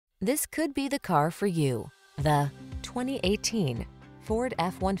This could be the car for you. The 2018 Ford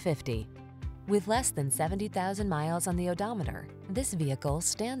F-150. With less than 70,000 miles on the odometer, this vehicle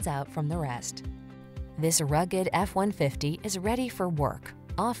stands out from the rest. This rugged F-150 is ready for work,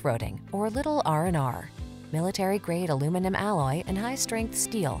 off-roading, or a little R&R. Military-grade aluminum alloy and high-strength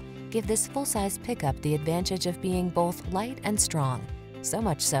steel give this full-size pickup the advantage of being both light and strong, so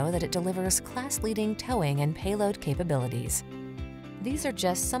much so that it delivers class-leading towing and payload capabilities. These are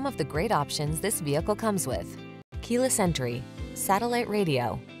just some of the great options this vehicle comes with: keyless entry, satellite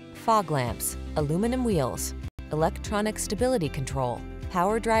radio, fog lamps, aluminum wheels, electronic stability control,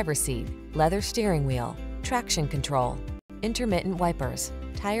 power driver seat, leather steering wheel, traction control, intermittent wipers,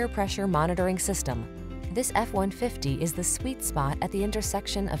 tire pressure monitoring system. This F-150 is the sweet spot at the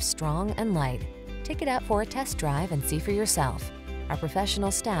intersection of strong and light. Take it out for a test drive and see for yourself. Our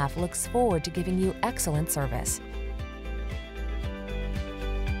professional staff looks forward to giving you excellent service.